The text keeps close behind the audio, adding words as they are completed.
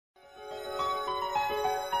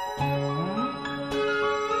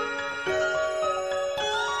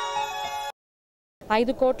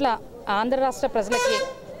5 కోట్ల ఆంధ్ర రాష్ట్ర ప్రజలకి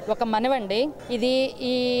ఒక మనవండి. ఇది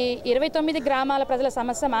ఈ 29 గ్రామాల ప్రజల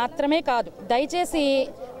సమస్య మాత్రమే కాదు. దయచేసి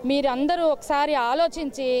మీరు అందరూ ఒకసారి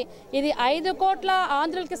ఆలోచించి ఇది 5 కోట్ల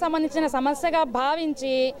ఆంధ్రులకి సంబంధించిన సమస్యగా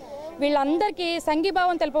భావించి వీళ్ళందరికీ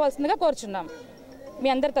సంఘీభావం తెలపవలసిందిగా కోరుచున్నాం మీ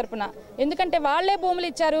అందరి తరపున. ఎందుకంటే వాళ్ళే భూములు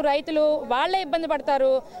ఇచ్చారు, రైతులు వాళ్ళే ఇబ్బంది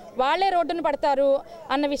పడతారు, వాళ్ళే రోడ్డును పడతారు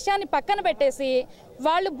అన్న విషయాన్ని పక్కన పెట్టేసి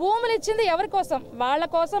వాళ్ళు భూములు ఇచ్చింది ఎవరి కోసం? వాళ్ళ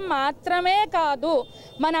కోసం మాత్రమే కాదు,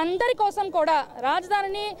 మనందరి కోసం కూడా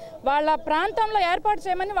రాజధానిని వాళ్ళ ప్రాంతంలో ఏర్పాటు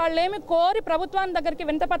చేయమని వాళ్ళేమి కోరి ప్రభుత్వాన్ని దగ్గరికి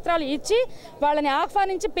వినతిపత్రాలు ఇచ్చి వాళ్ళని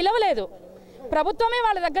ఆహ్వానించి పిలవలేదు. ప్రభుత్వమే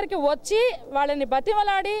వాళ్ళ దగ్గరికి వచ్చి వాళ్ళని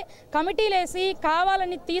బతిమలాడి కమిటీలేసి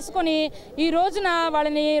కావాలని తీసుకొని ఈ రోజున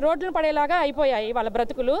వాళ్ళని రోడ్లను పడేలాగా అయిపోయాయి వాళ్ళ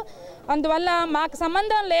బ్రతుకులు. అందువల్ల మాకు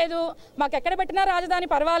సంబంధం లేదు, మాకు ఎక్కడ పెట్టినా రాజధాని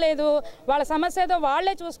పర్వాలేదు, వాళ్ళ సమస్య ఏదో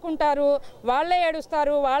వాళ్లే చూసుకుంటారు, వాళ్లే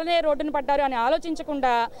ఏడుస్తారు, వాళ్ళనే రోడ్డును పడ్డారు అని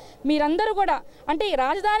ఆలోచించకుండా మీరందరూ కూడా అంటే ఈ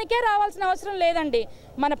రాజధానికే రావాల్సిన అవసరం లేదండి.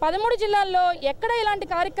 మన 13 జిల్లాల్లో ఎక్కడ ఇలాంటి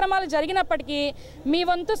కార్యక్రమాలు జరిగినప్పటికీ మీ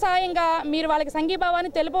వంతు సాయంగా మీరు వాళ్ళకి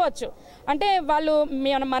సంఘీభావాన్ని తెలుపవచ్చు. అంటే వాళ్ళు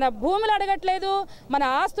మన భూములు అడగట్లేదు, మన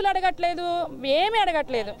ఆస్తులు అడగట్లేదు, ఏమీ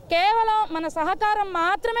అడగట్లేదు, కేవలం మన సహకారం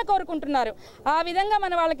మాత్రమే కోరుకుంటున్నారు. ఆ విధంగా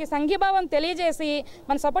మన వాళ్ళకి సంఘీభావం తెలియజేసి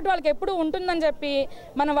మన సపోర్ట్ వాళ్ళకి ఎప్పుడూ ఉంటుందని చెప్పి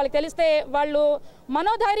మనం వాళ్ళకి తెలిస్తే వాళ్ళు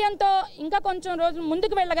మనోధైర్యంతో ఇంకా కొంచెం రోజులు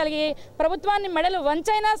ముందుకు వెళ్ళగలిగి ప్రభుత్వాన్ని మెడలు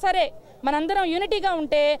వంచైనా సరే మనందరం యూనిటీగా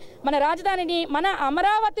ఉంటే మన రాజధానిని మన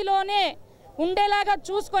అమరావతిలోనే ఉండేలాగా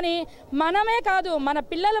చూసుకొని మనమే కాదు మన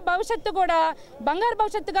పిల్లల భవిష్యత్తు కూడా బంగారు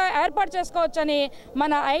భవిష్యత్తుగా ఏర్పాటు చేసుకోవచ్చని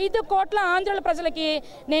మన 5 కోట్ల ఆంధ్రుల ప్రజలకి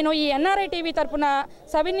నేను ఈ NRI TV తరపున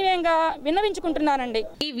సవినయంగా విన్నవించుకుంటున్నానండి.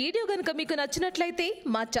 ఈ వీడియో కనుక మీకు నచ్చినట్లయితే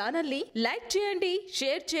మా ఛానల్ని లైక్ చేయండి,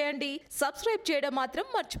 షేర్ చేయండి, సబ్స్క్రైబ్ చేయడం మాత్రం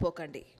మర్చిపోకండి.